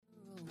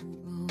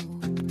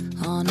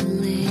on a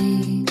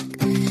lake.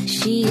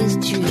 She is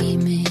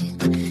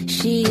dreaming,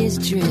 she is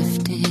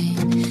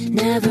drifting,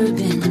 never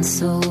been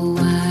so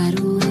wide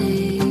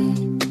awake.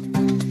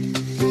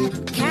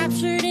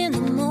 Captured in the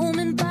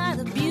moment by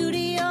the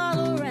beauty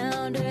all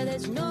around her,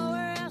 there's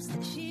nowhere else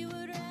that she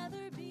would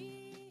rather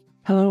be.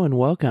 Hello and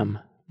welcome.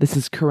 This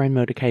is Karen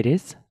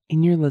Motekaitis,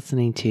 and you're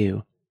listening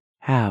to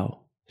How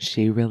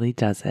She Really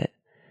Does It,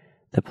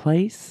 the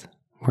place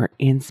where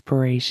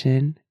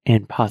inspiration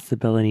and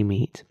possibility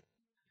meet.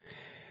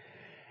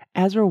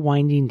 As we're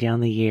winding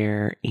down the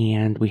year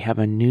and we have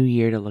a new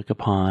year to look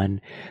upon,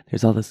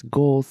 there's all this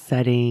goal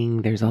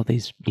setting, there's all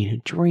these,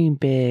 dream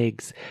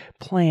bigs,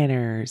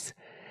 planners,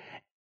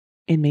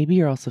 and maybe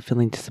you're also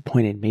feeling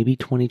disappointed. Maybe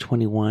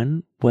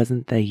 2021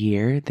 wasn't the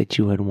year that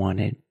you had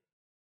wanted.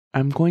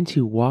 I'm going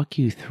to walk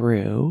you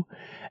through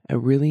a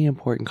really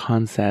important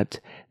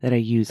concept that I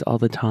use all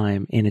the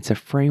time, and it's a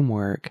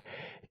framework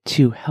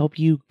to help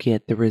you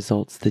get the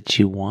results that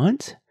you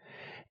want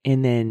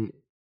and then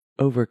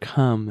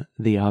overcome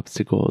the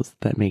obstacles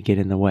that may get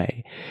in the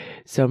way.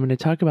 So I'm going to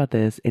talk about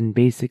this, and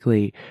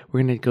basically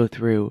we're going to go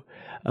through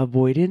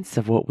avoidance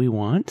of what we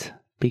want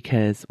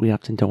because we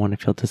often don't want to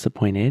feel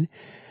disappointed.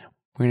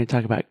 We're going to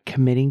talk about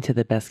committing to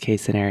the best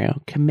case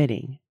scenario,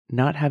 committing,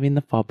 not having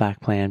the fallback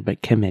plan,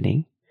 but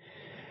committing.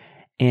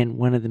 And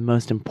one of the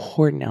most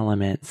important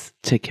elements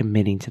to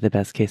committing to the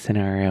best case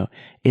scenario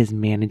is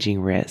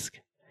managing risk,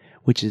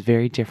 which is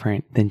very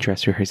different than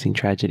dress rehearsing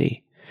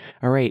tragedy.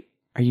 All right,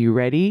 are you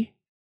ready?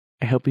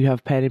 I hope you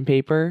have pen and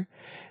paper.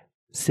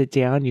 Sit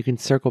down. You can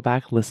circle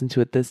back, listen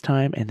to it this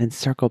time, and then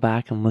circle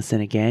back and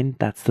listen again.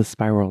 That's the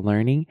spiral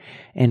learning,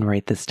 and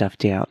write this stuff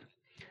down.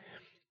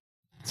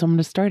 So I'm going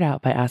to start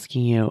out by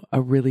asking you a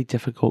really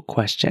difficult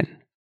question,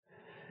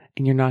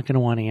 and you're not going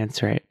to want to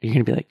answer it. You're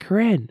going to be like,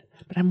 Corinne,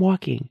 but I'm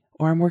walking,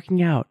 or I'm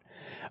working out,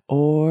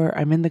 or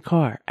I'm in the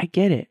car. I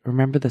get it.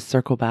 Remember the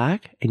circle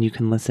back, and you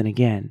can listen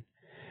again.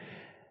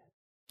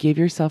 Give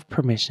yourself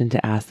permission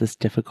to ask this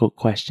difficult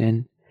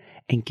question,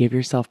 and give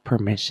yourself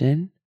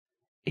permission.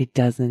 It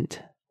doesn't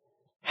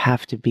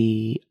have to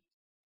be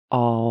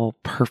all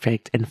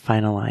perfect and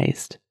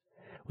finalized.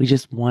 We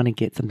just want to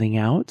get something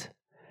out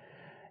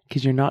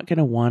because you're not going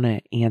to want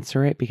to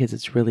answer it because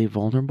it's really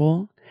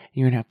vulnerable.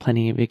 You're going to have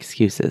plenty of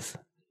excuses.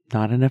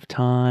 Not enough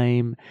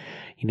time.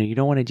 You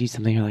don't want to do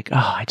something you're like,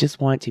 oh, I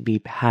just want to be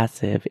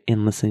passive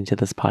in listening to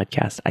this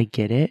podcast. I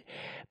get it,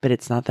 but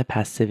it's not the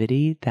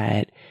passivity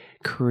that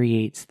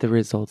creates the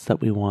results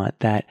that we want,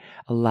 that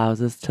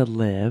allows us to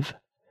live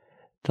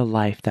the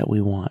life that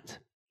we want.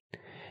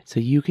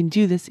 So you can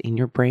do this in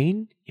your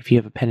brain. If you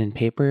have a pen and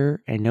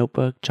paper and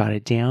notebook, jot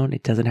it down.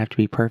 It doesn't have to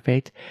be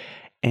perfect.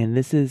 And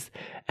this is,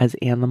 as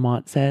Anne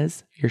Lamott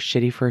says, your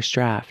shitty first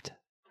draft,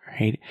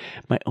 right?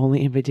 My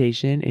only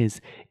invitation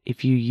is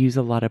if you use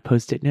a lot of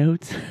Post-it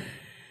notes,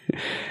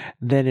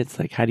 then it's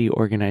like, how do you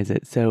organize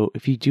it? So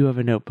if you do have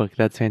a notebook,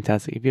 that's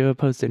fantastic. If you have a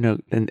Post-it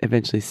note, then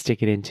eventually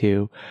stick it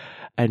into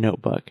a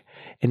notebook.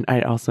 And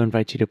I'd also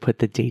invite you to put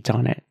the date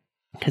on it.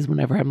 Because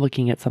whenever I'm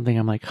looking at something,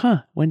 I'm like,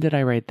 when did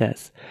I write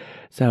this?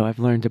 So I've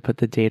learned to put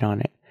the date on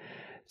it.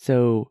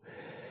 So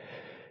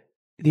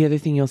the other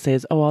thing you'll say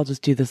is, I'll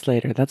just do this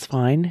later. That's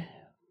fine.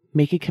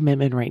 Make a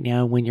commitment right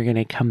now when you're going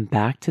to come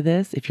back to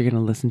this, if you're going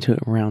to listen to it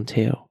in round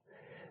 2.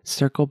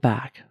 Circle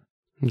back.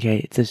 Okay,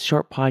 it's a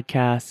short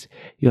podcast.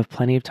 You have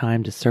plenty of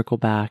time to circle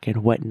back,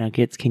 and what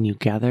nuggets can you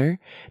gather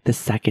the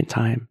second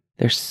time?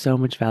 There's so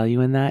much value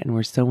in that, and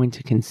we're so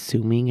into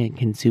consuming and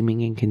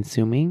consuming and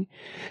consuming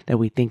that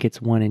we think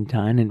it's one and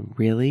done. And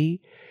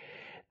really,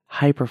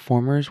 high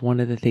performers, one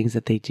of the things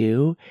that they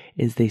do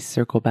is they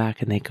circle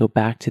back and they go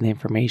back to the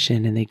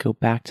information and they go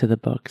back to the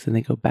books and they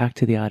go back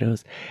to the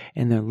audios,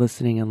 and they're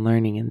listening and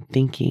learning and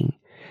thinking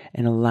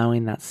and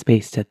allowing that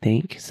space to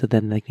think so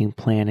then they can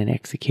plan and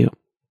execute.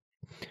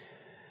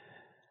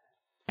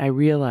 I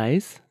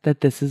realize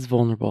that this is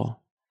vulnerable,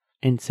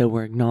 and so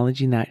we're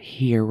acknowledging that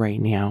here right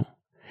now.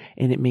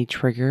 And it may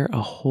trigger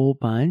a whole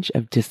bunch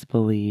of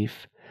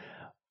disbelief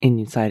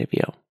inside of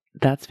you.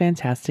 That's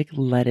fantastic.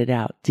 Let it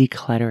out.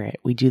 Declutter it.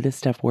 We do this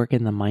stuff work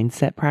in the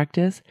mindset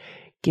practice.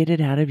 Get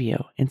it out of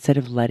you instead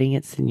of letting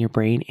it sit in your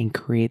brain and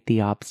create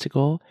the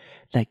obstacle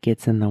that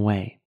gets in the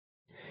way.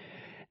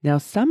 Now,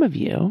 some of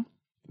you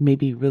may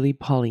be really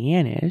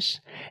Pollyannish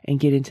and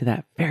get into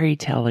that fairy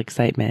tale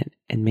excitement.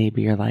 And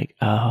maybe you're like,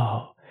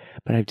 oh,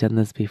 but I've done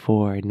this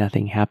before and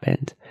nothing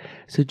happened.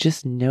 So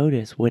just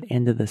notice what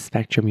end of the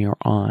spectrum you're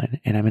on.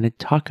 And I'm going to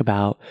talk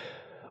about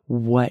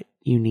what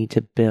you need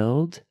to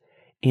build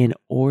in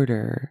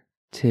order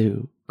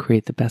to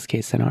create the best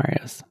case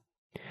scenarios.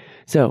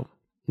 So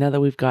now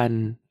that we've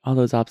gotten all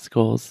those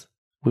obstacles,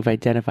 we've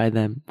identified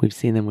them, we've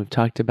seen them, we've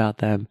talked about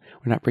them,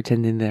 we're not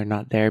pretending they're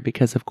not there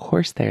because of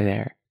course they're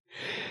there.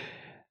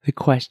 The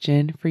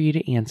question for you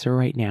to answer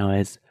right now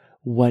is,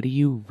 what do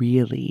you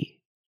really,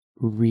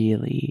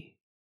 really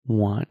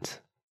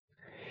want?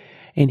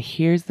 And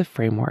here's the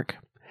framework.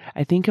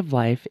 I think of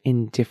life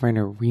in different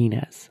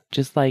arenas.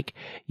 Just like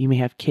you may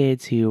have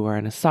kids who are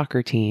on a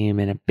soccer team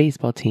and a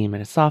baseball team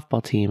and a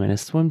softball team and a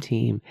swim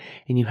team,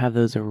 and you have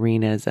those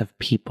arenas of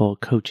people,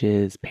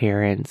 coaches,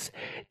 parents,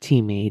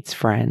 teammates,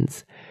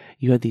 friends.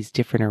 You have these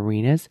different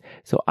arenas.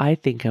 So I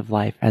think of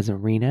life as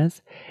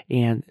arenas,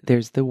 and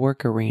there's the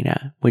work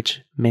arena,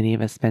 which many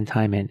of us spend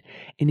time in.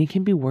 And it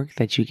can be work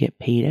that you get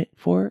paid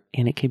for,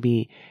 and it can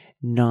be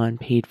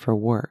non-paid for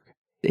work.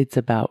 It's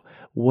about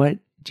what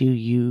do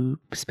you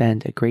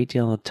spend a great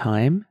deal of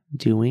time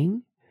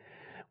doing,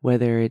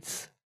 whether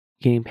it's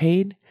getting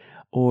paid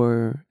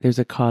or there's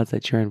a cause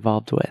that you're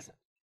involved with.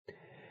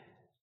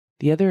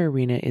 The other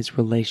arena is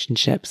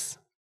relationships.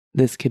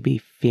 This could be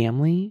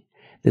family.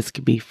 This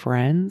could be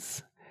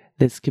friends.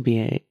 This could be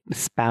a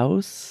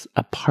spouse,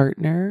 a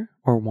partner,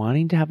 or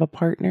wanting to have a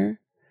partner.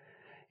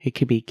 It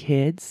could be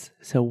kids.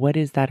 So what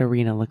does that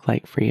arena look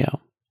like for you?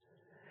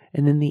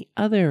 And then the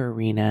other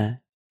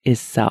arena is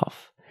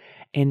self.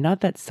 And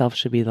not that self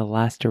should be the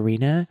last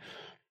arena,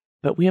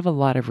 but we have a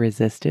lot of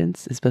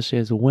resistance, especially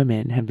as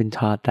women have been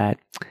taught that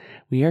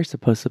we are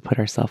supposed to put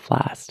ourselves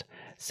last.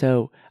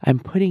 So I'm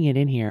putting it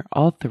in here.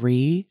 All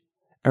three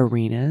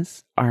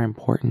arenas are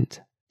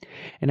important.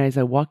 And as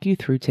I walk you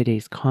through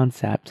today's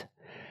concept,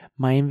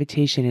 my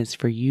invitation is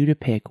for you to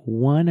pick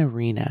one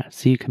arena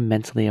so you can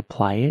mentally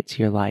apply it to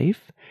your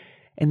life.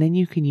 And then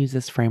you can use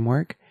this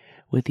framework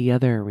with the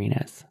other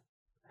arenas.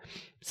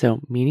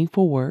 So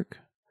meaningful work,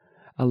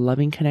 a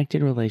loving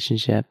connected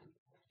relationship,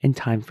 and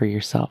time for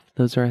yourself.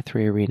 Those are our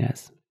three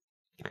arenas.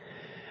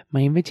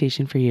 My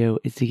invitation for you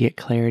is to get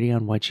clarity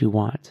on what you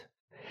want.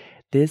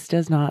 This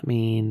does not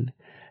mean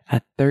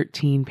a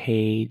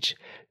 13-page,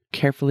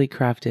 carefully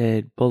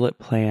crafted bullet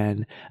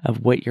plan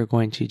of what you're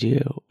going to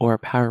do or a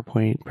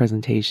PowerPoint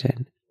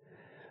presentation,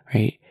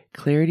 right?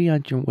 Clarity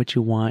on what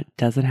you want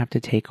doesn't have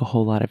to take a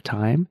whole lot of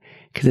time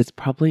because it's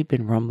probably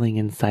been rumbling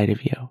inside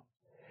of you.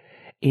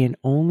 And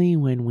only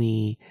when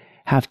we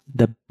have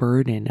the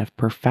burden of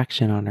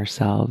perfection on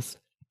ourselves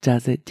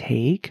does it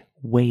take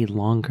way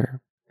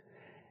longer.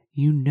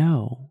 You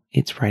know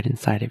it's right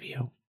inside of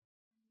you.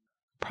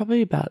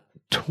 Probably about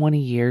 20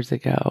 years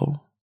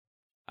ago,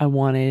 I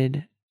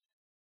wanted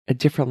a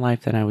different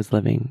life than I was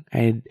living.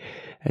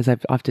 As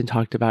I've often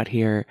talked about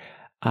here,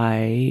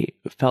 I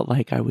felt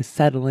like I was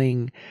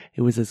settling.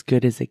 It was as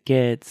good as it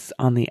gets.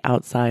 On the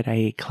outside,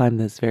 I climbed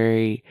this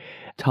very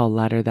tall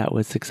ladder that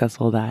was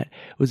successful, that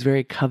was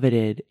very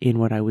coveted in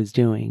what I was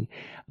doing.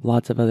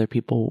 Lots of other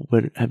people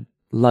would have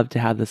loved to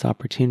have this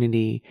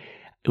opportunity.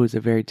 It was a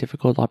very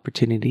difficult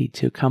opportunity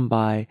to come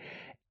by,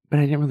 but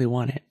I didn't really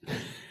want it.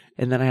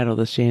 And then I had all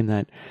this shame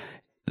that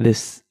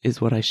this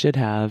is what I should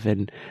have.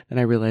 And then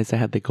I realized I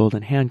had the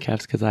golden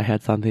handcuffs because I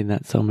had something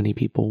that so many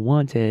people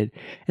wanted.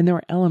 And there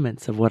were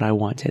elements of what I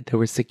wanted. There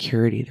was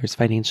security. There was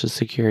financial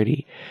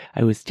security.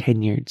 I was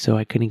tenured, so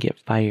I couldn't get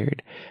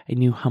fired. I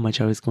knew how much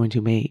I was going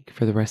to make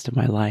for the rest of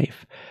my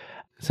life.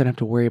 So I didn't have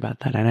to worry about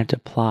that. I didn't have to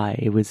apply.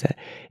 It was a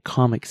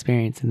calm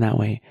experience in that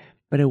way,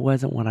 but it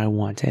wasn't what I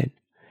wanted.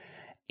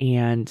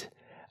 And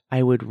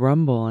I would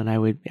rumble and I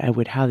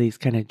would have these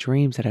kind of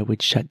dreams that I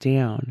would shut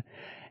down.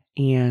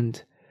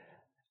 And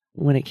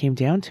when it came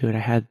down to it, I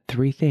had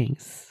three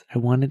things. I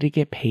wanted to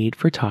get paid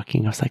for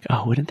talking. I was like,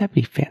 oh, wouldn't that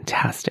be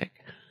fantastic?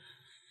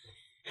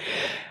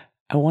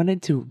 I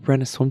wanted to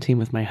run a swim team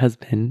with my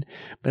husband,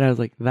 but I was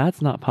like,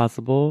 that's not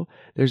possible.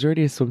 There's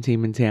already a swim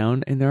team in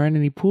town and there aren't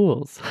any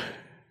pools.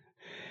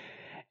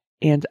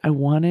 And I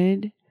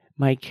wanted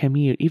my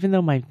commute, even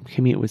though my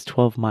commute was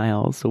 12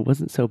 miles, so it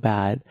wasn't so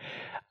bad.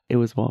 It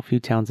was, a few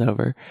towns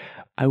over.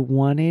 I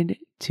wanted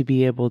to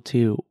be able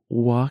to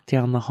walk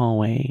down the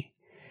hallway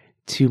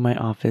to my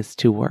office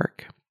to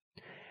work.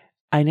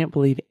 I didn't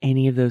believe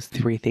any of those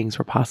three things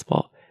were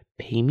possible.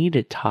 Pay me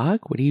to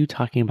talk? What are you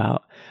talking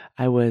about?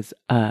 I was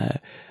a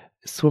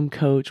swim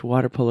coach,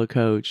 water polo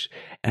coach,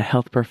 a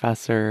health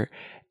professor,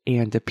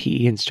 and a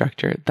PE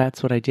instructor.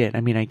 That's what I did.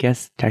 I mean, I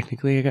guess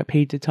technically I got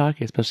paid to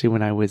talk, especially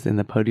when I was in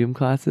the podium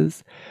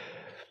classes.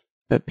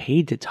 But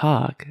paid to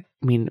talk,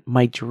 I mean,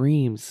 my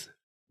dreams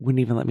wouldn't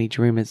even let me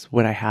dream as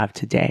what I have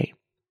today.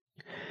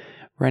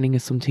 Running a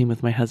swim team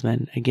with my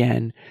husband,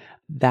 again,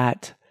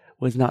 that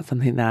was not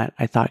something that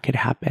I thought could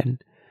happen,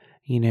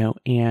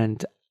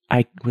 and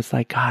I was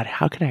like, God,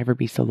 how could I ever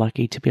be so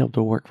lucky to be able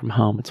to work from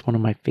home? It's one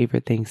of my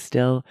favorite things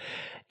still.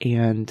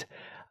 And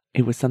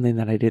it was something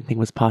that I didn't think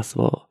was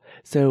possible.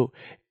 So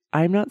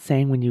I'm not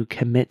saying when you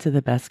commit to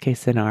the best case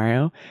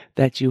scenario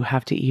that you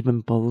have to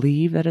even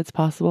believe that it's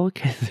possible,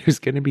 because there's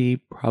going to be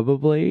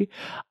probably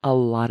a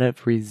lot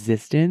of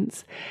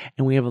resistance.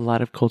 And we have a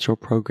lot of cultural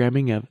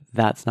programming of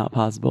that's not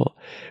possible.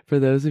 For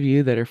those of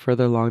you that are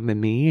further along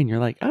than me and you're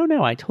like, oh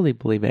no, I totally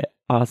believe it.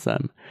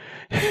 Awesome.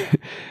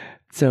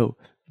 So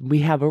we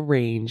have a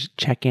range.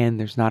 Check in.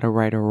 There's not a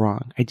right or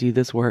wrong. I do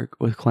this work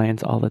with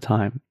clients all the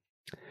time.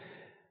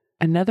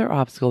 Another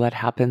obstacle that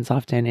happens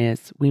often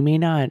is we may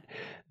not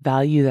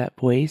value that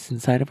voice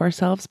inside of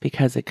ourselves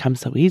because it comes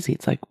so easy.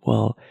 It's like,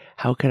 well,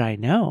 how could I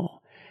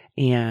know?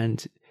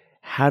 And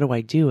how do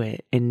I do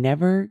it? And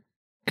never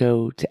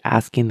go to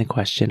asking the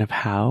question of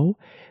how,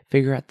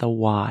 Figure out the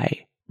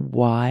why.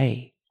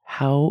 Why?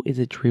 How is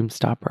a dream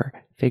stopper?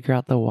 Figure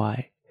out the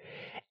why.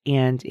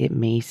 And it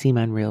may seem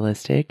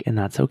unrealistic, and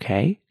that's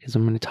okay, because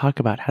I'm going to talk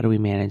about how do we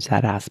manage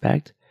that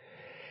aspect.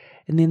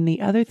 And then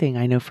the other thing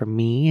I know for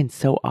me, and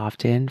so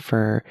often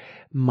for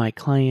my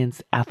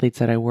clients, athletes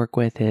that I work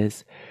with,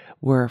 is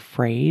we're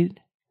afraid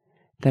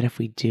that if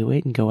we do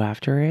it and go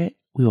after it,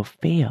 we will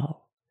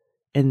fail.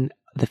 And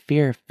the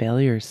fear of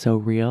failure is so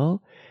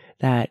real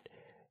that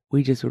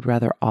we just would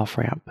rather off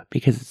ramp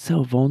because it's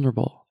so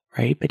vulnerable,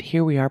 right? But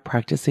here we are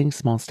practicing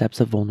small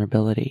steps of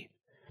vulnerability.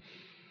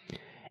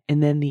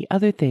 And then the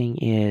other thing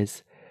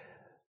is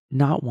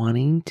not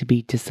wanting to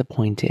be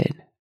disappointed,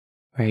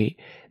 right?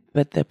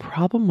 But the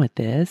problem with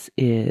this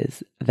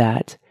is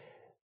that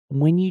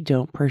when you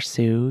don't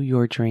pursue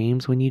your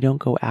dreams, when you don't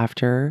go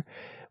after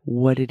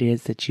what it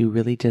is that you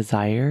really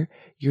desire,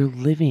 you're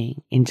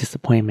living in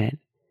disappointment.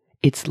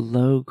 It's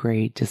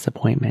low-grade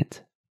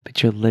disappointment,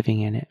 but you're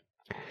living in it.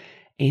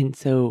 And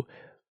so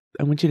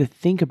I want you to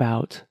think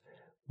about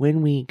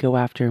when we go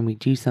after and we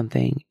do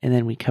something and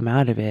then we come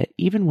out of it,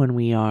 even when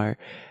we are,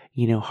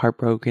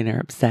 heartbroken or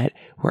upset,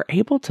 we're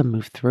able to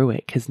move through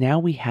it because now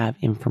we have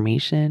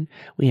information,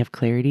 we have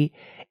clarity.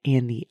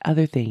 And the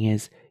other thing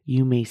is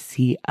you may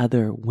see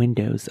other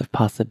windows of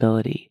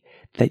possibility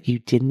that you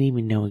didn't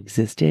even know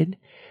existed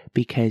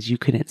because you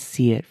couldn't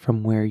see it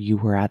from where you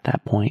were at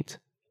that point.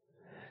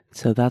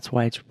 So that's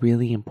why it's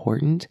really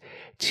important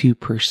to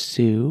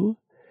pursue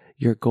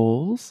your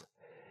goals,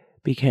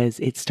 because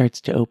it starts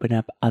to open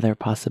up other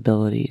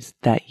possibilities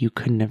that you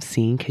couldn't have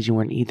seen because you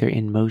weren't either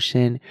in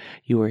motion,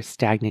 you were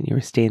stagnant, you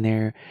were staying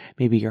there,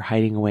 maybe you're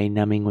hiding away,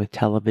 numbing with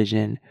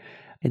television,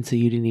 and so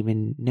you didn't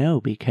even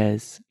know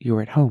because you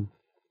were at home.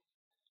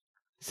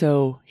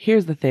 So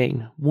here's the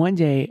thing. One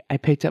day I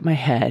picked up my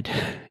head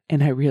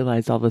and I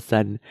realized all of a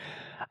sudden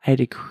I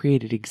had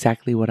created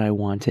exactly what I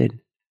wanted.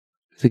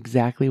 It's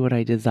exactly what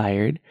I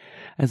desired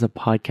as a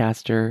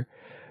podcaster,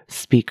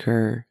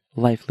 speaker,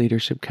 life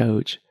leadership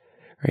coach,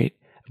 right?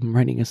 I'm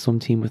running a swim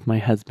team with my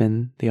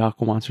husband, the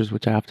Aqua Monsters,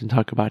 which I often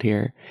talk about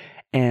here.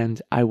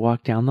 And I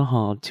walk down the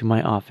hall to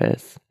my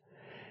office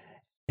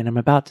and I'm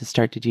about to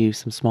start to do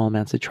some small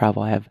amounts of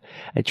travel. I have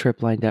a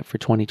trip lined up for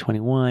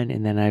 2021,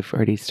 and then I've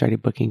already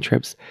started booking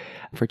trips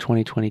for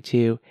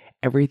 2022.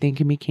 Everything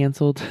can be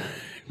canceled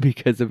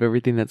because of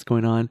everything that's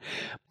going on.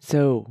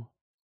 So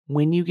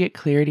when you get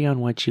clarity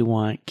on what you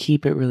want,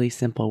 keep it really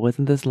simple. It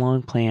wasn't this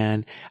long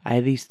plan. I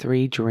had these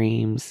 3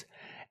 dreams.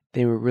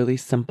 They were really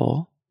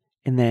simple.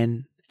 And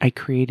then I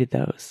created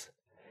those.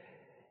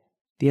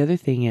 The other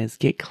thing is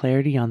get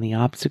clarity on the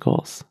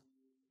obstacles.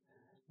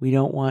 We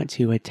don't want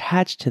to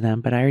attach to them,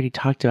 but I already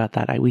talked about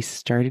that. We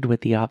started with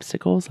the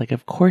obstacles. Like,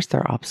 of course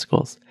there are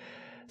obstacles.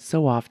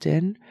 So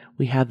often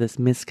we have this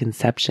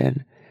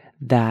misconception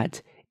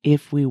that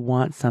if we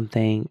want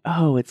something,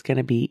 it's going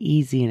to be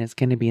easy and it's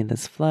going to be in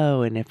this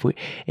flow. And if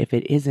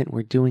it isn't,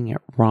 we're doing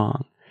it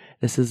wrong.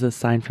 This is a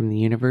sign from the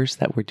universe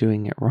that we're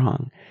doing it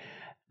wrong.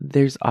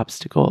 There's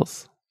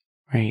obstacles,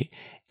 right?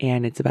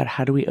 And it's about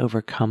how do we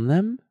overcome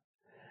them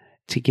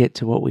to get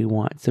to what we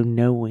want. So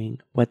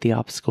knowing what the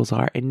obstacles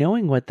are and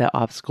knowing what the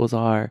obstacles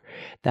are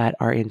that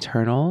are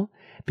internal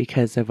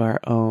because of our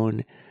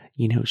own,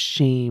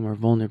 shame or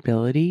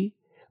vulnerability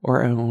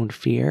or our own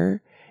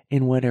fear,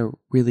 and what are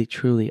really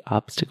truly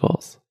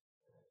obstacles,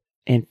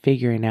 and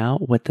figuring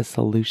out what the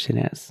solution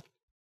is.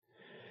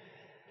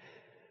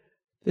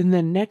 Then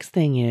the next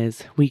thing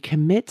is we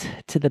commit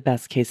to the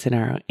best case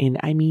scenario. And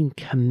I mean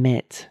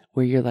commit,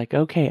 where you're like,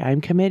 okay,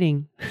 I'm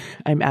committing.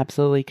 I'm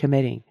absolutely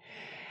committing.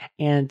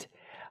 And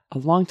a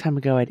long time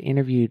ago, I'd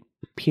interviewed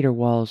Peter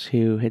Walsh,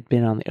 who had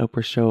been on the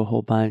Oprah show a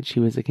whole bunch. He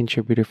was a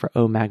contributor for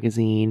O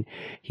Magazine.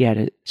 He had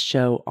a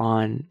show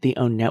on the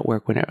OWN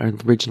network when it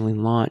originally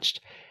launched,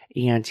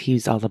 and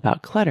he's all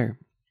about clutter.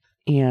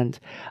 And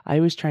I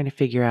was trying to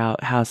figure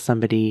out how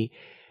somebody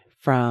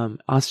from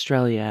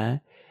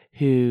Australia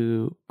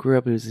who grew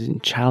up, he was a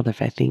child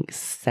of, I think,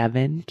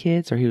 7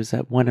 kids, or he was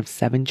one of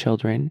 7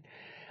 children.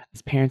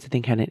 His parents, I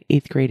think, had an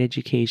 8th grade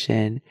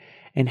education.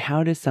 And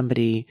how does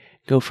somebody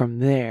go from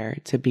there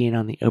to being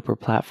on the Oprah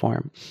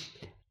platform?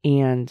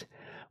 And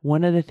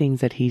one of the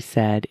things that he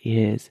said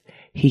is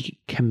he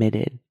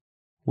committed.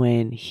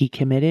 When he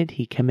committed,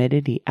 he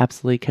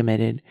absolutely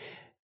committed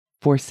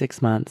for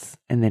 6 months,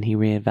 and then he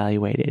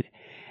reevaluated.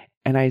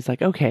 And I was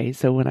like, okay,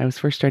 so when I was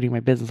first starting my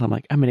business, I'm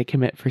like, I'm going to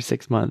commit for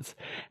 6 months.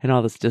 And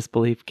all this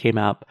disbelief came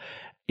up.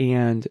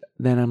 And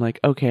then I'm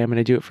like, okay, I'm going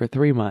to do it for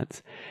 3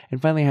 months.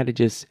 And finally I had to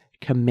just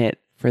commit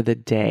for the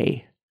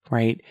day,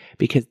 right?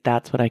 Because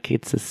that's what I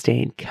could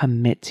sustain,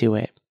 commit to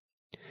it.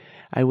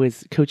 I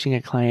was coaching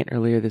a client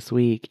earlier this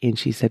week, and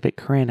she said, but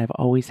Corinne, I've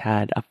always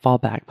had a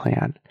fallback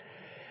plan.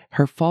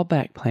 Her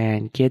fallback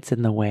plan gets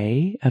in the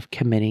way of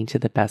committing to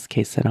the best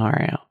case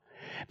scenario.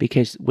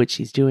 Because what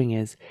she's doing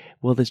is,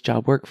 will this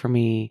job work for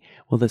me?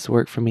 Will this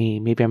work for me?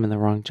 Maybe I'm in the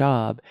wrong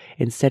job.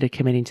 Instead of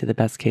committing to the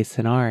best case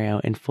scenario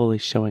and fully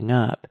showing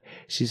up,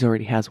 she's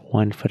already has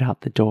 1 foot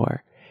out the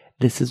door.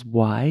 This is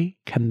why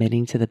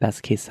committing to the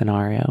best case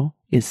scenario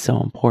is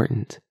so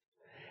important.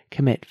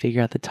 Commit.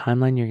 Figure out the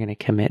timeline you're going to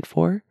commit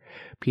for.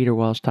 Peter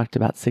Walsh talked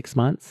about 6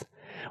 months.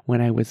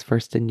 When I was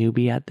first a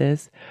newbie at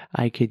this,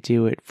 I could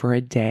do it for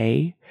a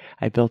day.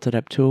 I built it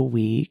up to a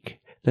week.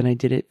 Then I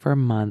did it for a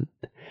month.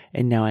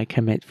 And now I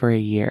commit for a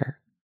year.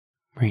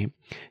 Right?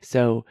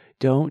 So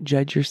don't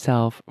judge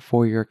yourself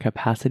for your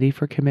capacity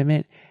for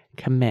commitment.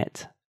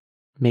 Commit.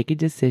 Make a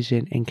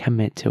decision and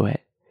commit to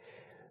it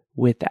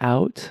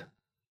without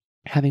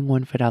having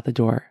one foot out the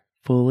door.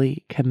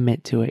 Fully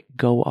commit to it.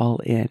 Go all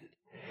in.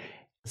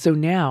 So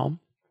now,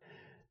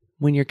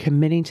 when you're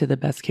committing to the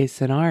best case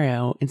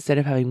scenario, instead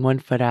of having one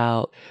foot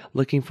out,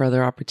 looking for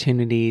other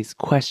opportunities,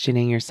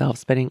 questioning yourself,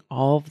 spending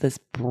all of this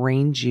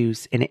brain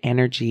juice and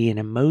energy and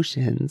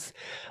emotions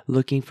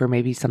looking for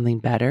maybe something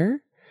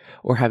better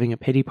or having a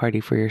pity party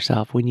for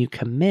yourself, when you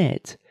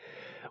commit,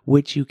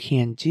 what you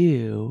can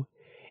do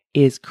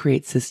is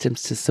create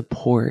systems to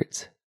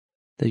support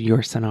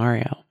your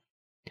scenario.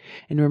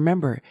 And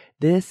remember,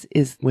 this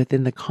is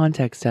within the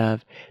context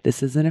of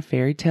this isn't a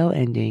fairy tale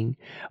ending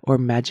or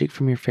magic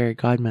from your fairy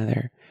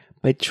godmother,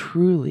 but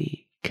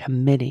truly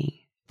committing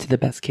to the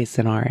best case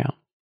scenario.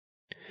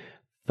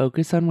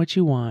 Focus on what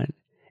you want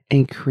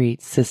and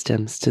create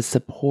systems to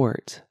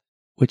support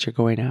what you're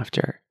going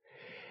after.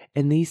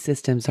 And these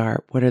systems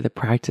are, what are the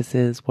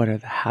practices? What are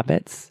the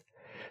habits?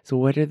 So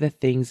what are the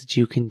things that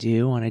you can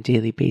do on a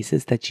daily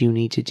basis that you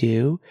need to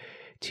do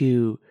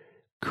to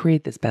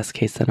create this best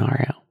case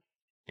scenario?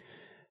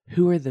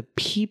 Who are the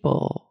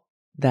people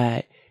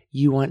that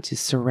you want to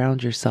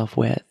surround yourself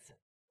with?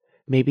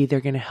 Maybe they're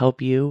going to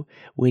help you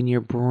when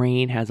your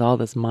brain has all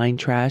this mind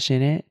trash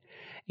in it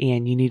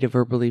and you need to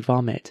verbally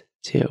vomit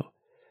too,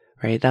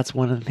 right? That's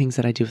one of the things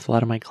that I do with a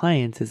lot of my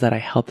clients is that I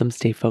help them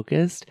stay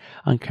focused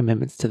on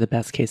commitments to the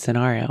best case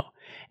scenario.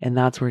 And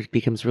that's where it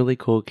becomes really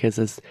cool because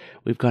as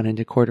we've gone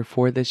into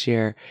Q4 this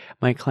year,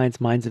 my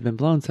clients' minds have been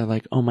blown. So they're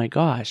like, oh my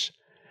gosh,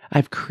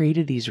 I've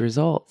created these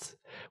results.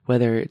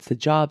 Whether it's the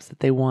jobs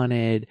that they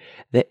wanted,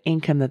 the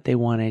income that they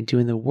wanted,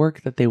 doing the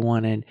work that they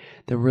wanted,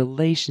 the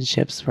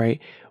relationships, right?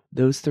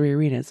 Those three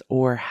arenas,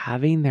 or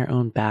having their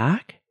own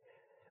back,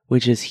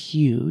 which is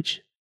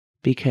huge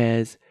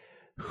because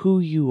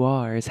who you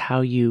are is how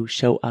you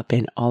show up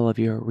in all of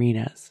your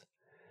arenas.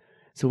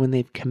 So when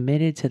they've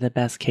committed to the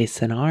best case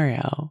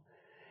scenario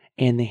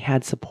and they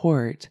had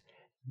support,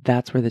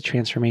 that's where the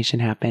transformation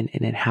happened,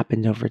 and it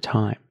happened over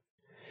time.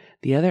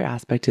 The other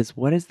aspect is,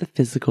 what is the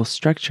physical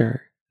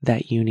structure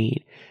that you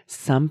need?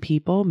 Some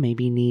people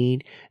maybe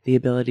need the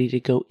ability to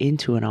go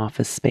into an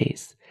office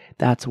space.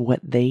 That's what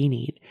they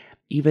need.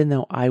 Even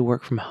though I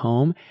work from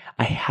home,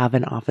 I have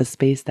an office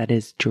space that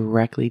is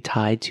directly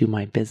tied to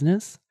my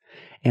business.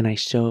 And I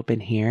show up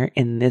in here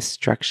in this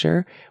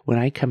structure. When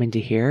I come into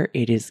here,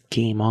 it is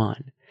game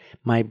on.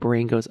 My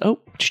brain goes, oh,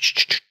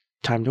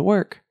 time to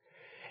work.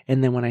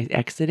 And then when I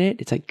exit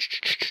it, it's like,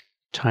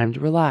 time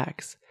to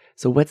relax.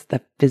 So what's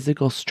the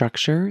physical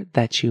structure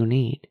that you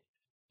need?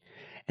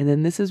 And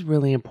then this is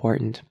really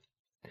important.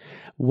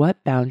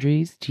 What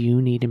boundaries do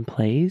you need in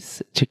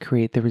place to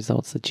create the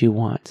results that you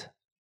want?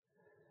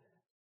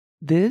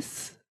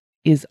 This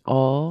is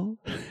all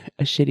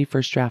a shitty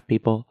first draft,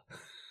 people.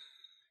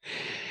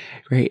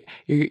 Right?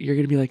 You're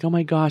going to be like, oh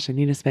my gosh, I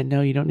need to spend.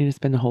 No, you don't need to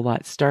spend a whole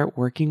lot. Start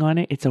working on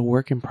it. It's a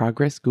work in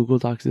progress. Google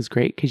Docs is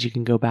great because you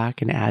can go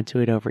back and add to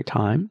it over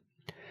time.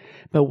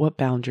 But what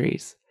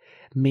boundaries?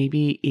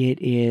 Maybe it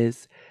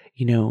is,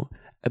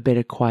 a bit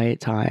of quiet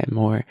time,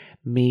 or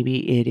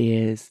maybe it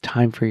is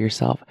time for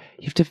yourself.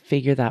 You have to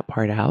figure that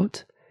part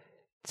out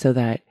so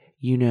that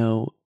you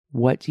know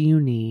what do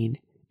you need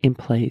in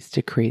place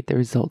to create the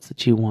results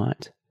that you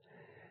want.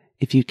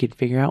 If you can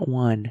figure out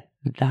one,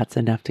 that's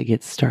enough to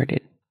get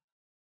started.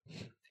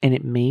 And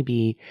it may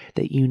be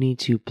that you need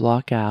to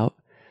block out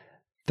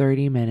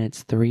 30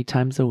 minutes 3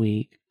 times a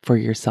week for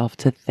yourself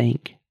to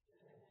think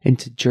and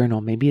to journal.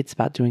 Maybe it's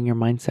about doing your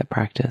mindset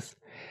practice.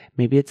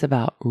 Maybe it's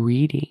about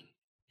reading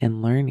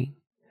and learning.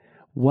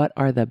 What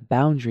are the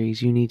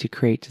boundaries you need to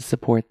create to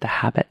support the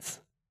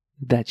habits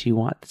that you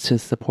want, to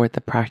support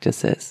the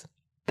practices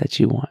that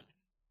you want?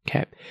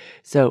 Okay.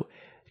 So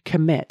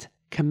commit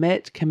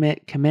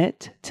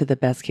to the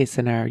best case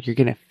scenario. You're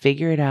going to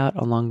figure it out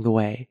along the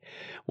way.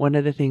 One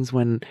of the things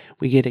when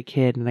we get a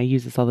kid, and I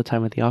use this all the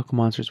time with the Aqua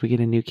Monsters, we get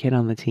a new kid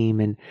on the team,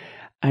 and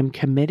I'm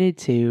committed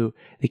to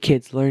the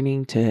kids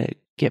learning to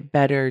get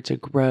better, to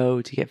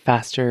grow, to get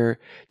faster,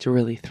 to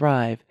really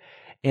thrive.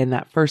 And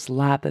that first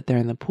lap that they're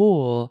in the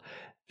pool,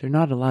 they're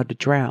not allowed to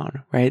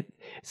drown, right?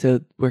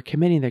 So we're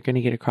committing they're going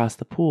to get across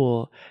the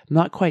pool. I'm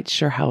not quite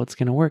sure how it's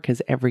going to work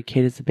because every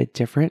kid is a bit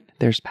different.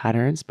 There's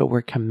patterns, but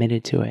we're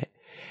committed to it.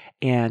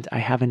 And I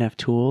have enough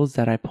tools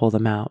that I pull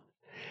them out.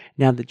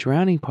 Now, the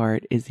drowning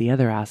part is the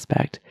other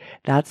aspect.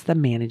 That's the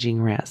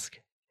managing risk.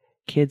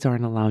 Kids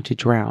aren't allowed to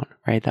drown,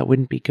 right? That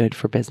wouldn't be good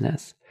for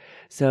business.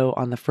 So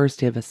on the first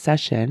day of a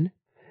session,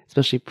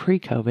 especially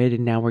pre-COVID,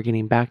 and now we're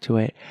getting back to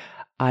it,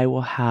 I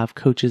will have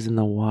coaches in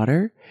the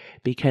water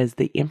because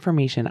the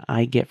information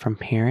I get from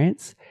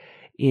parents,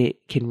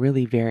 it can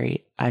really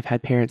vary. I've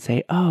had parents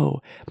say,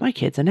 oh, my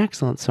kid's an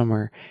excellent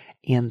swimmer.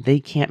 and they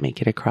can't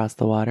make it across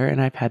the water.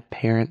 And I've had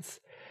parents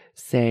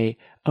say,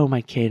 oh,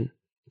 my kid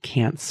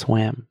can't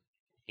swim.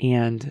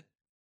 And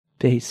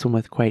they swim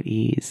with quite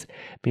ease.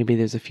 Maybe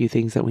there's a few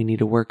things that we need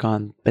to work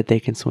on, but they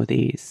can swim with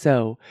ease.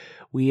 So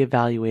we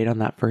evaluate on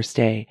that first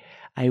day.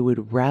 I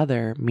would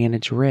rather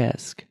manage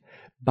risk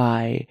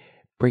by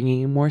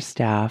bringing in more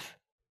staff,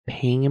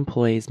 paying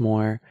employees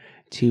more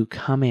to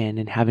come in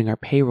and having our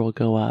payroll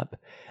go up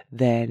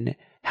than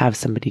have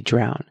somebody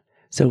drown.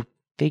 So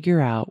figure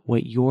out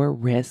what your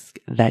risk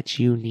that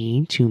you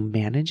need to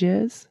manage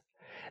is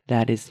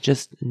that is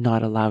just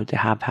not allowed to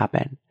have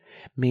happen.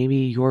 Maybe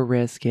your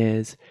risk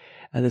is,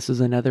 this was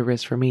another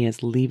risk for me,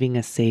 is leaving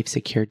a safe,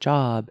 secure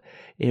job.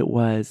 It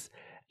was,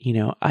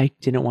 I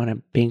didn't want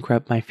to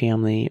bankrupt my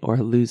family or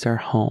lose our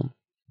home.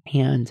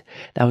 And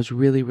that was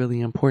really, really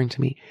important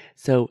to me.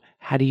 So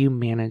how do you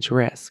manage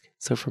risk?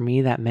 So for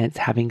me, that meant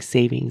having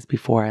savings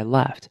before I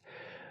left.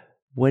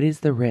 What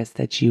is the risk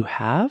that you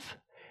have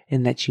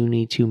and that you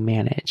need to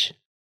manage?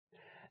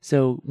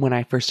 So when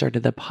I first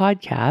started the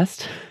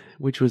podcast,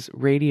 which was a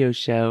radio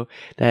show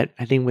that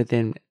I think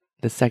within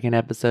the second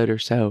episode or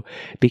so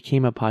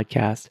became a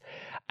podcast,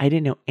 I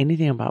didn't know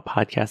anything about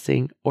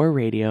podcasting or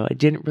radio. I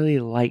didn't really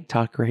like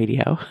talk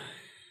radio.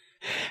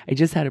 I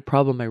just had a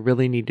problem I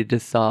really needed to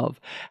solve,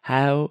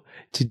 how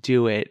to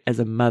do it as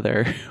a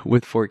mother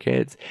with 4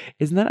 kids.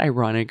 Isn't that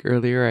ironic?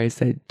 Earlier I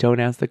said, don't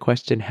ask the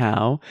question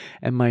how,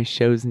 and my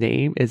show's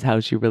name is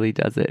How She Really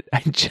Does It. I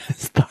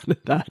just thought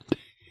of that.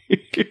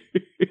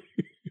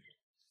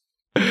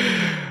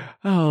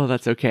 Oh,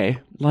 that's okay.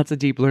 Lots of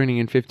deep learning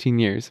in 15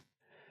 years.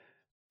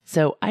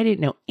 So I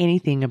didn't know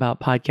anything about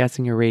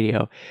podcasting or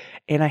radio.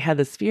 And I had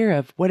this fear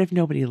of, what if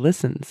nobody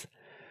listens?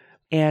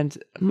 And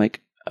I'm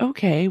like,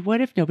 okay,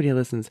 what if nobody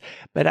listens?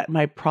 But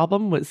my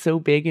problem was so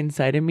big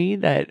inside of me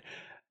that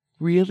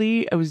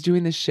really I was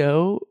doing the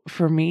show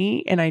for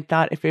me. And I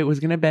thought if it was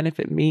going to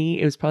benefit me,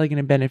 it was probably going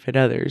to benefit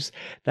others.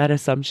 That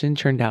assumption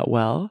turned out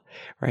well,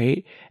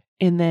 right?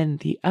 And then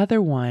the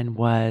other one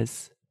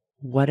was,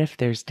 what if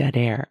there's dead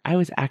air? I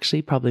was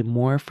actually probably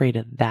more afraid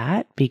of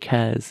that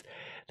because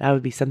that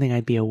would be something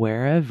I'd be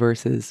aware of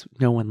versus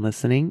no one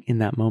listening in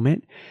that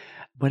moment.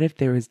 What if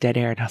there was dead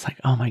air? And I was like,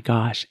 oh my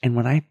gosh. And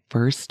when I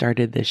first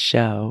started this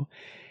show,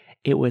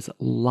 it was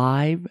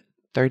live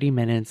 30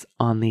 minutes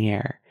on the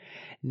air.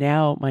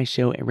 Now my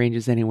show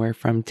ranges anywhere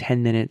from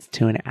 10 minutes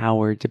to an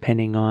hour,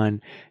 depending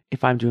on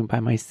if I'm doing it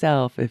by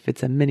myself, if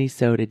it's a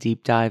mini-sode, a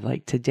deep dive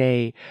like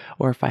today,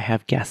 or if I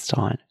have guests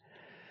on.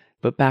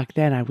 But back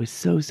then I was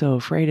so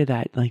afraid of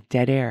that, like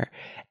dead air.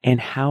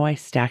 And how I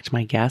stacked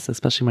my guests,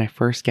 especially my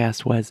first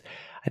guest, was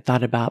I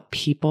thought about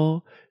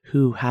people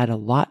who had a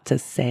lot to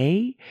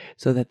say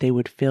so that they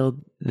would fill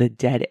the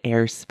dead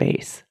air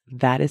space.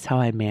 That is how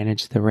I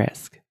managed the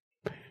risk.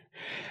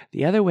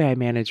 The other way I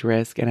manage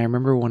risk, and I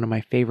remember one of my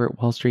favorite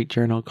Wall Street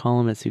Journal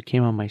columnists who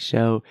came on my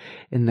show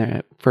in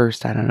the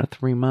first,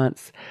 3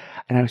 months.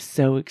 And I was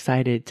so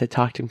excited to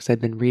talk to him because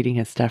I'd been reading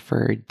his stuff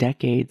for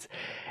decades.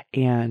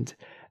 And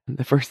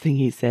the first thing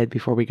he said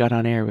before we got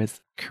on air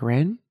was,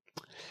 Corinne,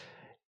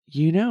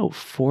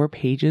 4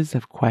 pages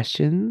of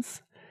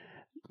questions,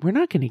 we're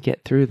not going to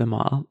get through them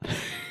all.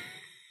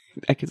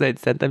 Because I'd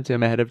sent them to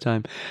him ahead of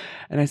time.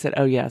 And I said,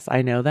 oh yes,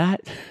 I know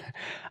that.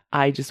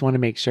 I just want to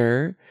make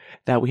sure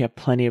that we have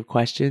plenty of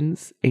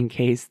questions in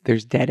case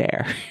there's dead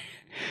air.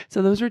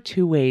 So those are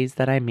 2 ways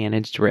that I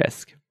managed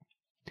risk.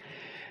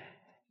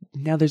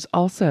 Now there's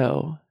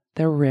also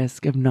the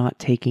risk of not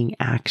taking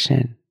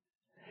action.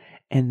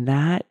 And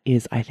that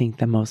is, I think,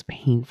 the most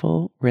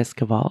painful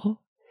risk of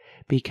all,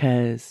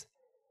 because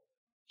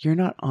you're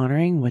not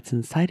honoring what's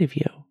inside of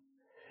you.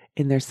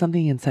 And there's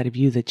something inside of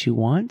you that you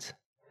want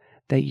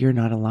that you're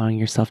not allowing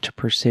yourself to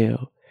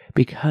pursue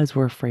because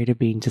we're afraid of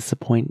being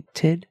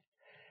disappointed.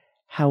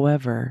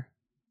 However,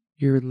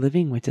 you're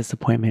living with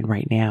disappointment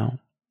right now.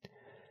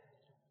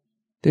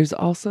 There's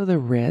also the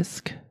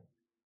risk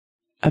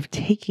of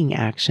taking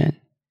action.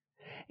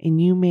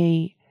 And you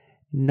may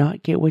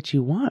not get what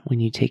you want when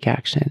you take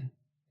action.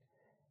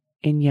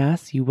 And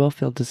yes, you will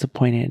feel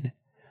disappointed.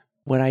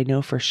 What I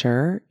know for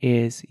sure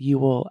is you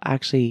will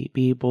actually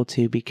be able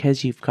to,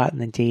 because you've gotten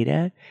the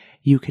data,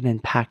 you can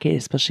unpack it,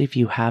 especially if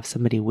you have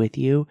somebody with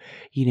you,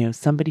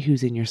 somebody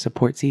who's in your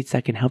support seats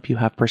that can help you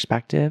have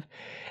perspective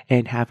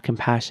and have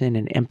compassion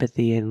and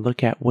empathy and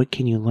look at what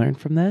can you learn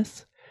from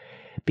this?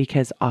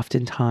 Because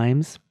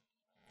oftentimes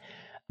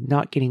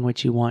not getting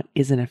what you want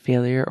isn't a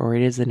failure or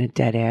it isn't a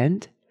dead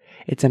end.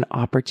 It's an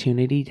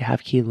opportunity to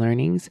have key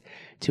learnings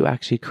to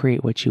actually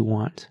create what you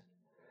want.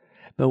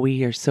 But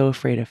we are so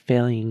afraid of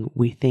failing,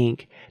 we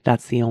think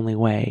that's the only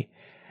way.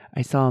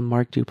 I saw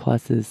Mark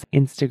Duplass's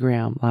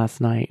Instagram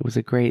last night. It was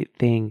a great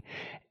thing.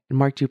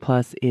 Mark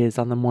Duplass is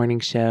on the morning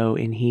show,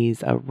 and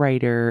he's a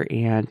writer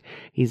and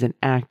he's an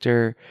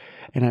actor,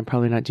 and I'm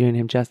probably not doing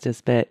him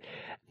justice, but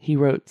he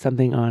wrote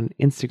something on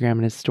Instagram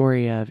in his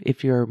story of,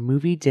 if your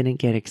movie didn't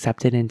get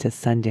accepted into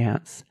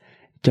Sundance,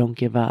 don't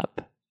give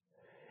up.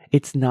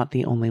 It's not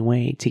the only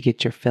way to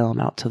get your film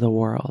out to the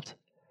world.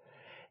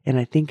 And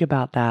I think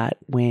about that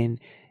when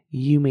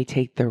you may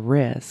take the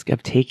risk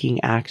of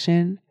taking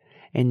action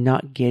and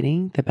not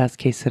getting the best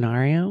case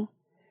scenario,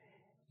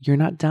 you're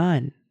not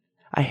done.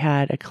 I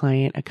had a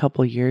client a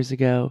couple years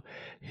ago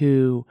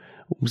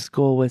whose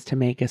goal was to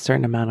make a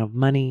certain amount of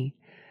money.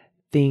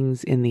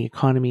 Things in the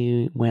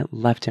economy went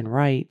left and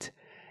right,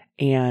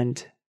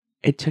 and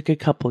it took a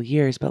couple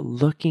years, but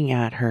looking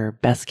at her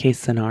best case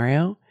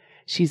scenario,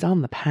 she's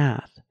on the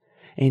path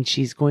and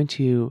she's going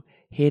to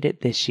hit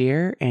it this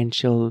year and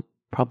she'll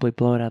probably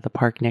blow it out of the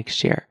park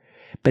next year.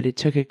 But it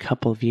took a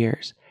couple of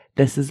years.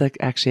 This is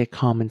actually a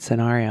common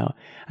scenario.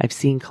 I've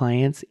seen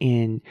clients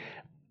in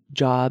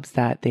jobs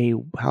that they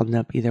wound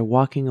up either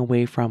walking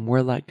away from,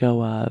 were let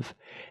go of,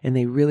 and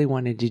they really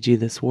wanted to do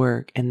this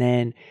work. And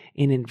then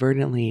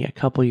inadvertently, a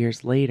couple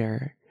years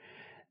later,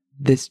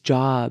 this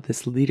job,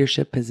 this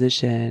leadership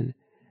position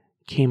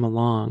came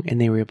along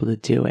and they were able to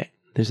do it.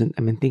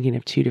 I'm thinking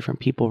of two different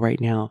people right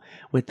now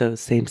with those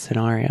same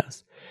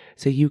scenarios.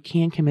 So you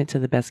can commit to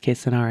the best case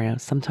scenario.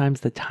 Sometimes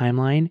the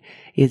timeline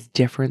is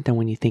different than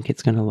when you think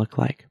it's going to look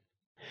like.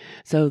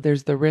 So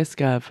there's the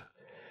risk of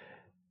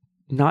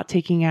not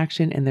taking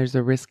action and there's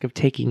the risk of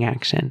taking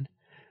action,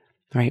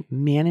 right?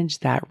 Manage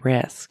that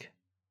risk,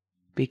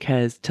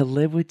 because to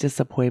live with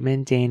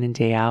disappointment day in and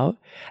day out,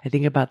 I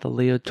think about the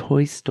Leo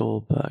Tolstoy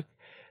book.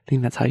 I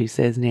think that's how you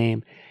say his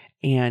name.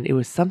 And it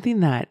was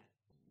something that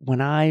when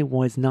I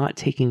was not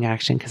taking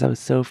action because I was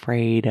so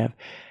afraid of,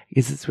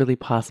 is this really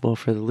possible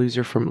for the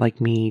loser from like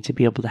me to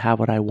be able to have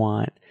what I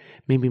want?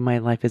 Maybe my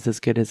life is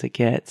as good as it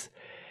gets.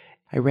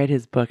 I read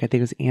his book, I think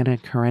it was Anna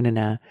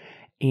Karenina,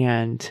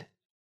 and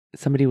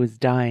somebody was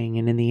dying.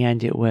 And in the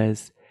end it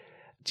was,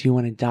 do you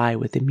want to die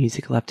with the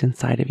music left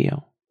inside of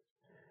you?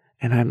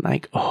 And I'm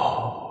like,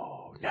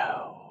 oh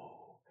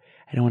no,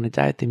 I don't want to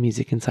die with the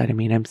music inside of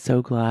me. And I'm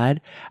so glad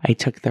I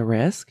took the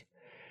risk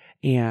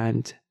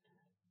and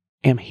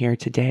am here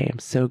today. I'm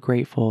so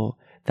grateful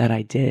that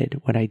I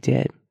did what I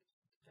did.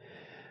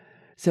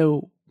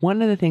 So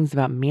one of the things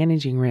about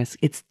managing risk,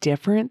 it's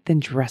different than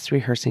dress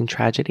rehearsing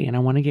tragedy. And I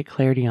want to get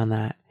clarity on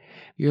that.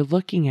 You're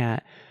looking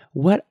at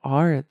what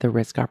are the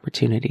risk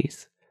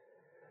opportunities,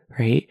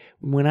 right?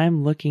 When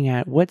I'm looking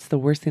at what's the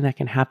worst thing that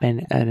can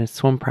happen at a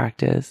swim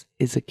practice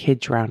is a kid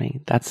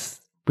drowning.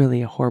 That's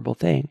really a horrible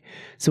thing.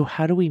 So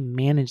how do we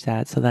manage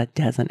that so that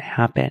doesn't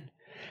happen?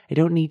 I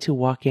don't need to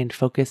walk in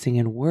focusing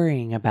and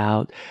worrying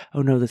about,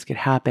 oh no, this could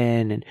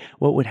happen and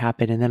what would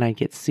happen, and then I'd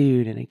get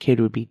sued and a kid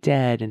would be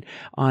dead and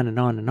on and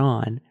on and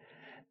on.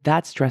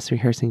 That's dress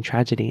rehearsing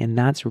tragedy, and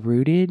that's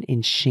rooted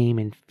in shame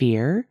and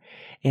fear.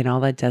 And all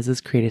that does is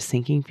create a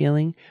sinking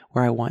feeling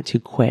where I want to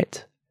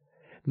quit.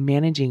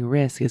 Managing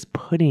risk is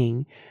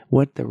putting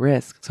what the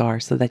risks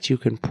are so that you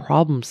can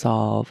problem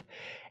solve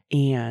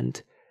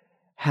and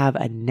have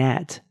a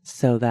net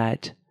so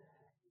that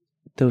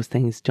those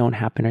things don't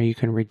happen, or you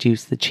can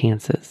reduce the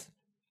chances.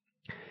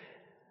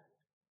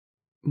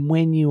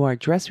 When you are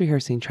dress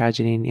rehearsing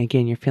tragedy, and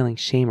again, you're feeling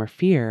shame or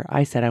fear,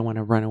 I said, I want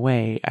to run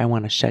away. I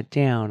want to shut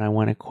down. I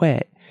want to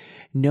quit.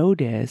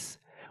 Notice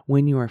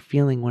when you are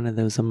feeling one of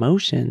those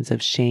emotions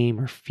of shame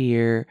or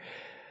fear,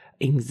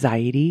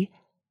 anxiety,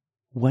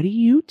 what do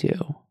you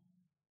do?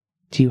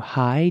 Do you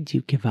hide? Do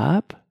you give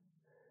up?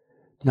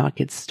 Not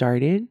get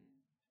started?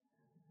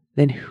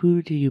 Then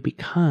who do you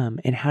become?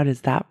 And how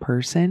does that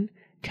person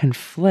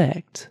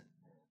conflict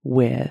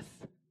with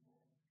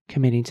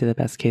committing to the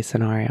best case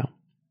scenario?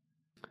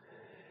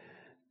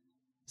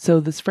 So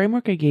this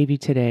framework I gave you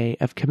today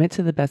of commit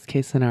to the best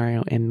case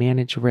scenario and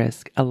manage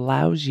risk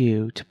allows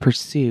you to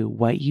pursue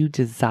what you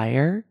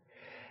desire,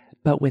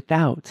 but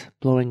without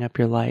blowing up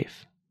your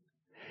life.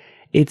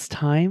 It's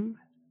time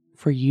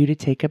for you to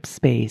take up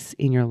space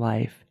in your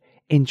life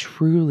and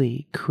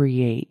truly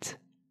create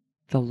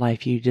the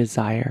life you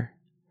desire.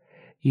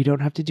 You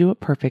don't have to do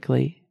it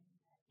perfectly.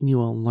 You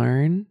will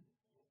learn,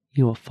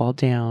 you will fall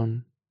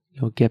down,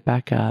 you'll get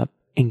back up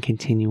and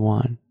continue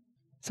on.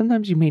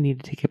 Sometimes you may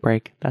need to take a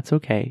break. That's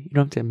okay. You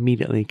don't have to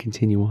immediately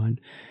continue on.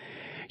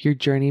 Your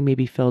journey may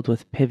be filled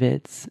with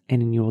pivots,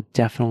 and you will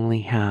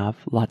definitely have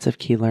lots of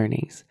key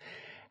learnings.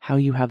 How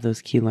you have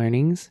those key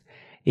learnings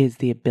is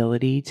the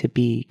ability to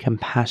be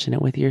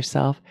compassionate with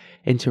yourself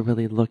and to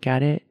really look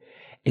at it.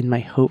 And my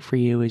hope for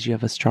you is you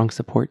have a strong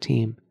support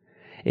team.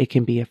 It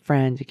can be a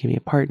friend, it can be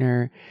a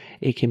partner,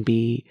 it can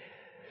be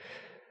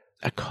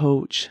a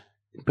coach,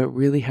 but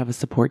really have a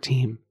support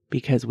team,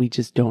 because we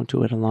just don't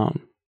do it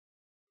alone.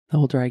 The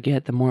older I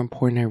get, the more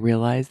important I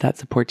realize that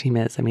support team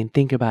is. I mean,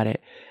 think about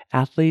it.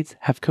 Athletes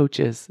have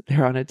coaches.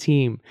 They're on a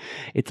team.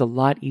 It's a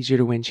lot easier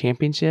to win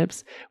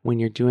championships when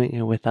you're doing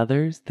it with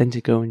others than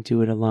to go and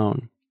do it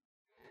alone.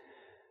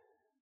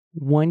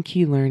 One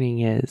key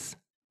learning is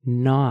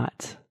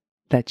not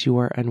that you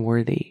are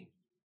unworthy,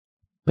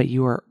 but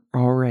you are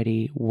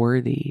already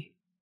worthy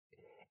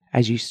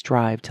as you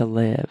strive to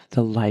live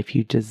the life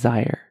you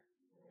desire.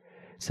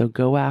 So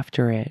go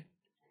after it.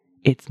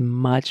 It's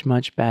much,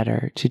 much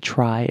better to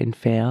try and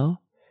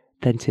fail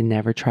than to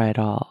never try at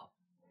all.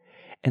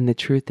 And the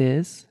truth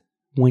is,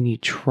 when you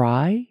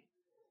try,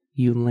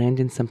 you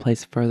land in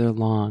someplace further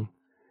along.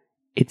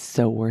 It's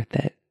so worth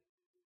it.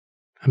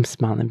 I'm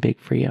smiling big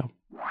for you.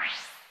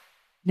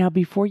 Now,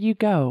 before you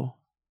go,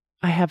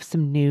 I have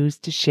some news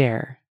to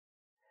share.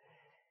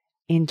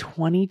 In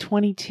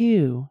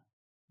 2022,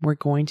 we're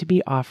going to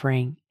be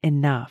offering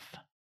Enough,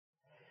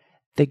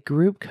 the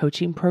group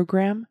coaching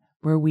program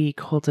where we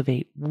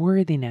cultivate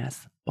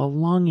worthiness,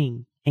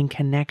 belonging, and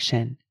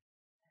connection.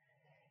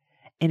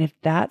 And if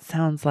that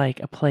sounds like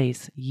a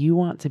place you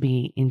want to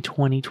be in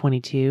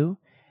 2022,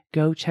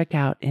 go check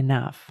out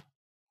Enough.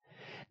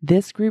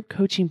 This group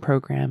coaching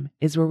program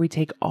is where we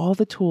take all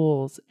the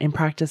tools and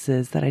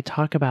practices that I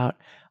talk about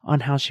on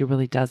How She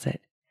Really Does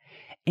It,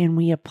 and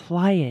we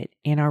apply it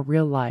in our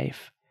real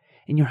life,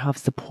 and you'll have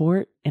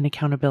support and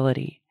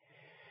accountability.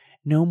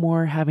 No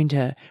more having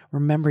to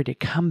remember to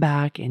come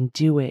back and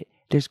do it.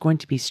 There's going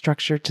to be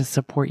structure to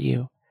support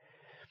you.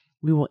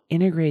 We will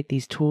integrate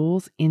these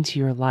tools into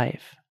your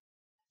life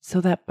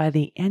so that by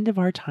the end of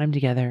our time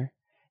together,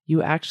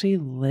 you actually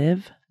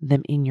live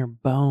them in your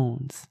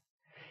bones.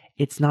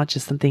 It's not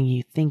just something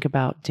you think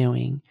about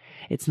doing.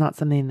 It's not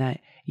something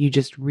that you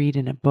just read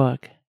in a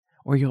book,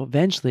 or you'll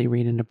eventually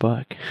read in a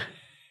book.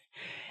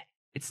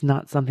 It's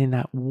not something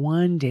that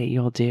one day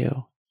you'll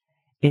do.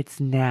 It's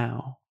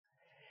now.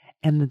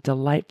 And the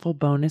delightful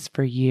bonus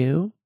for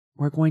you,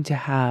 we're going to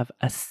have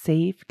a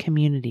safe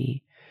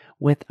community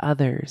with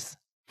others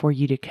for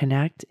you to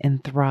connect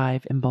and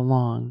thrive and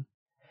belong.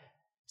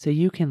 So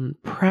you can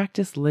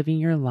practice living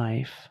your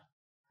life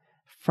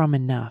from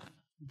enough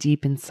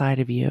deep inside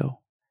of you.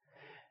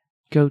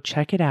 Go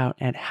check it out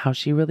at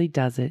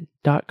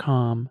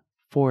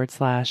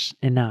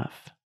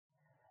howshereallydoesit.com/enough.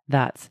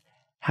 That's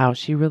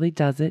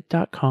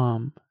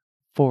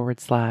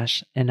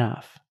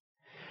howshereallydoesit.com/enough.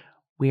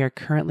 We are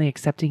currently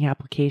accepting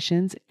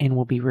applications and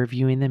will be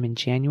reviewing them in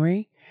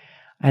January.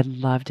 I'd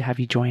love to have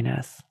you join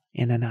us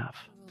in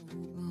Enough.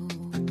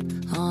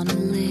 On a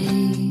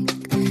lake,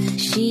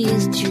 she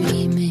is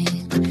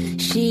dreaming,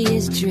 she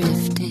is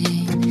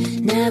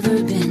drifting,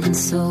 never been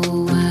so